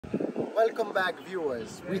Welcome back,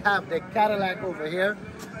 viewers. We have the Cadillac over here.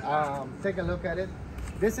 Take a look at it.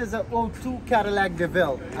 This is an 02 Cadillac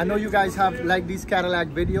Deville. I know you guys have like these Cadillac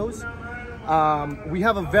videos. We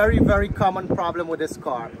have a very common problem with this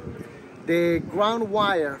car. The ground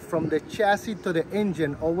wire from the chassis to the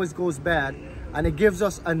engine always goes bad, and it gives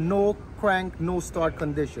us a no crank, no start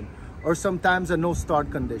condition, or sometimes a no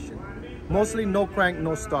start condition. Mostly no crank,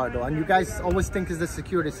 no start though, and you guys always think it's the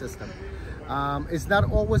security system. It's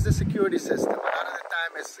not always the security system. A lot of the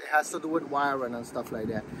time it has to do with wiring and stuff like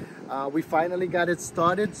that. We finally got it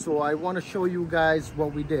started, so I want to show you guys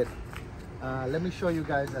what we did. Let me show you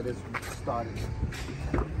guys how this started.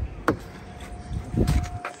 You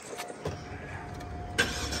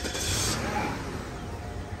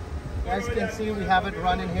guys can see we have it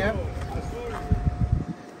running here.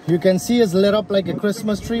 You can see it's lit up like a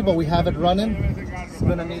Christmas tree, but we have it running. It's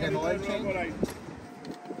gonna need an oil change.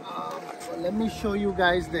 Let me show you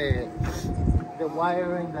guys the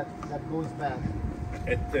wiring that goes back.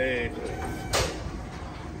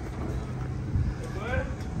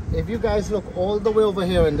 If you guys look all the way over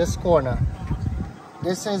here in this corner,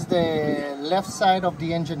 this is the left side of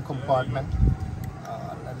the engine compartment.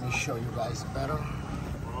 Let me show you guys better.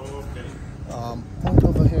 Point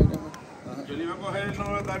over here.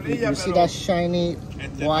 You see that shiny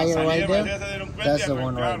wire right there? That's the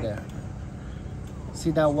one right there.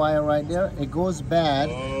 See that wire right there? It goes bad,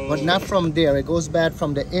 but not from there. It goes bad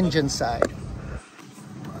from the engine side.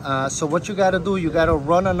 So what you gotta do, you gotta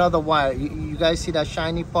run another wire. You guys see that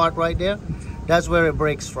shiny part right there? That's where it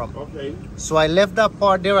breaks from. Okay. So I left that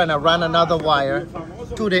part there and I ran another wire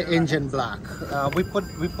to the engine block. We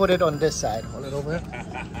put it on this side. Hold it over here.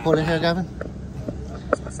 Hold it here, Gavin.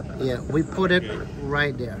 Yeah, we put it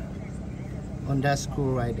right there on that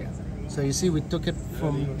screw right there. So you see, we took it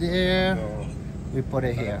from there. We put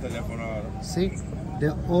it here. See,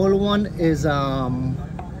 the old one is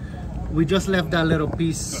we just left that little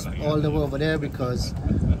piece all the way over there because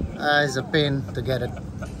it's a pain to get it.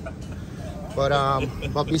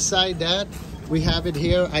 But beside that, we have it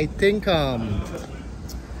here. I think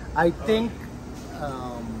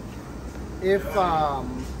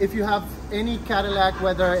if you have any Cadillac,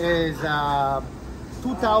 whether it is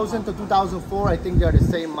 2000 to 2004, I think they're the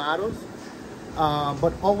same models.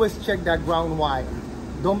 But always check that ground wire.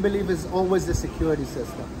 Don't believe it's always the security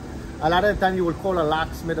system. A lot of the time you will call a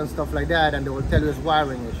locksmith and stuff like that and they will tell you it's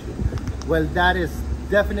wiring issue. Well, that is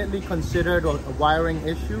definitely considered a wiring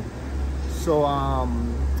issue. So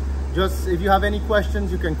just if you have any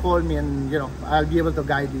questions, you can call me and I'll be able to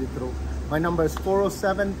guide you through. My number is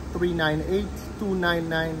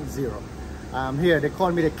 407-398-2990. I'm here. They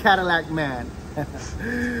call me the Cadillac man.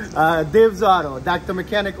 Dave's Auto, Dr.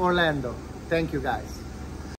 Mechanic Orlando. Thank you, guys.